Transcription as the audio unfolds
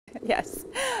Yes.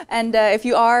 And if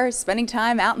you are spending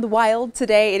time out in the wild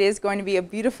today, it is going to be a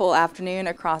beautiful afternoon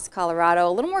across Colorado.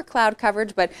 A little more cloud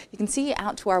coverage, but you can see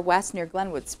out to our west near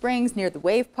Glenwood Springs, near the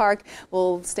Wave Park.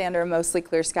 We'll stay under a mostly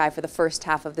clear sky for the first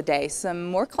half of the day. Some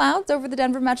more clouds over the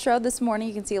Denver metro this morning.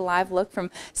 You can see a live look from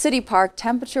City Park.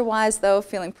 Temperature-wise, though,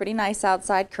 feeling pretty nice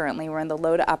outside. Currently, we're in the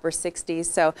low to upper 60s.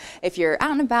 So if you're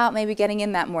out and about, maybe getting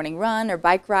in that morning run or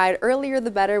bike ride, earlier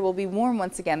the better. We'll be warm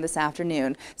once again this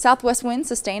afternoon. Southwest winds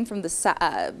sustained from the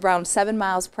around 7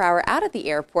 miles per hour out at the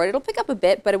airport. It'll pick up a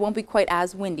bit, but it won't be quite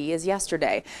as windy as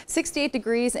yesterday. 68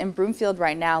 degrees in Broomfield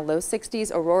right now, low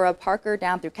 60s. Aurora, Parker,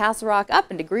 down through Castle Rock, up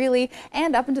into Greeley,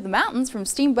 and up into the mountains from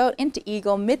Steamboat into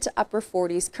Eagle, mid to upper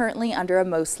 40s, currently under a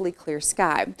mostly clear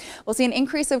sky. We'll see an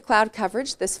increase of cloud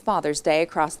coverage this Father's Day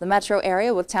across the metro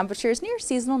area with temperatures near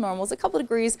seasonal normals, a couple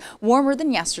degrees warmer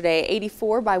than yesterday.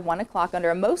 84 by 1 o'clock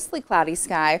under a mostly cloudy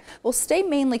sky. Will stay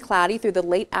mainly cloudy through the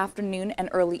late afternoon and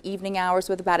early evening hours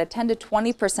with about a 10 to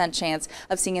 20% chance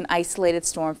of seeing an isolated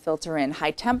storm filter in.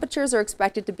 High temperatures are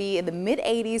expected to be in the mid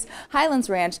 80s, Highlands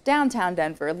Ranch, downtown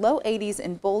Denver, low 80s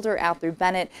in Boulder out through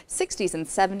Bennett, 60s and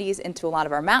 70s into a lot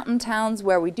of our mountain towns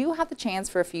where we do have the chance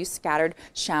for a few scattered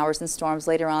showers and storms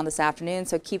later on this afternoon.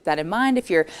 So keep that in mind if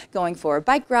you're going for a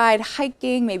bike ride,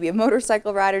 hiking, maybe a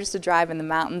motorcycle ride, or just to drive in the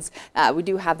mountains. We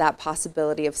do have that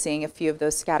possibility of seeing a few of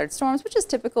those scattered storms, which is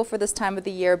typical for this time of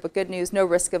the year, but good news, no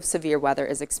risk of severe weather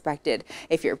is expected.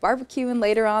 If you're barbecuing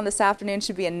later on this afternoon,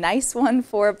 should be a nice one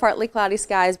for partly cloudy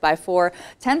skies by 4.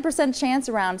 10% chance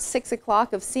around 6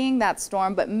 o'clock of seeing that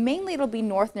storm, but mainly it'll be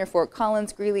north near Fort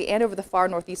Collins, Greeley, and over the far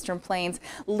northeastern plains.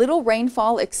 Little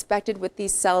rainfall expected with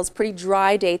these cells. Pretty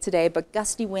dry day today, but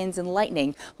gusty winds and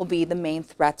lightning will be the main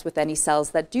threats with any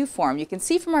cells that do form. You can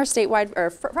see from our statewide or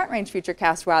front range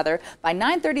futurecast rather, by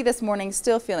 9:30 this morning,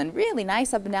 still feeling really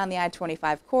nice up and down the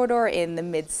I-25 corridor in the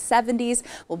mid 70s.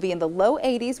 We'll be in the low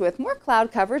 80s with more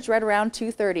cloud coverage right around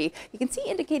 2:30. You can see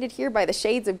indicated here by the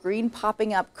shades of green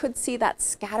popping up. Could see that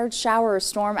scattered shower or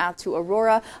storm out to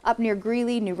Aurora, up near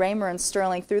Greeley, New Raymer, and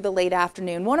Sterling through the late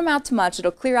afternoon. Won't amount to much.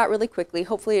 It'll clear out really quickly.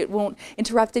 Hopefully it won't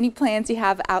interrupt any plans you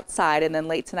have outside. And then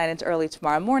late tonight into early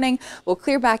tomorrow morning, we'll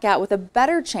clear back out with a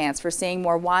better chance for seeing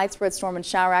more widespread storm and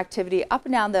shower activity up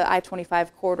and down the I-25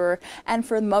 corridor and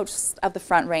for most of the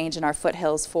Front Range and our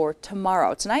foothills for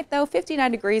tomorrow. Tonight, though,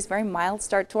 59 degrees, very mild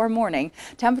start to our morning.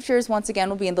 Temperatures once again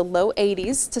will be in the low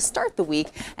 80s to start the week,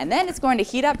 and then it's going to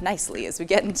heat up nicely as we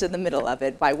get into the middle of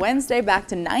it. By Wednesday, back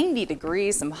to 90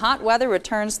 degrees. Some hot weather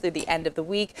returns through the end of the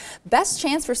week. Best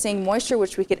chance for seeing moisture,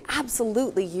 which we could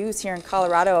absolutely use here in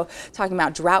Colorado. Talking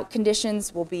about drought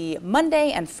conditions will be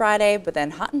Monday and Friday, but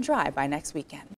then hot and dry by next weekend.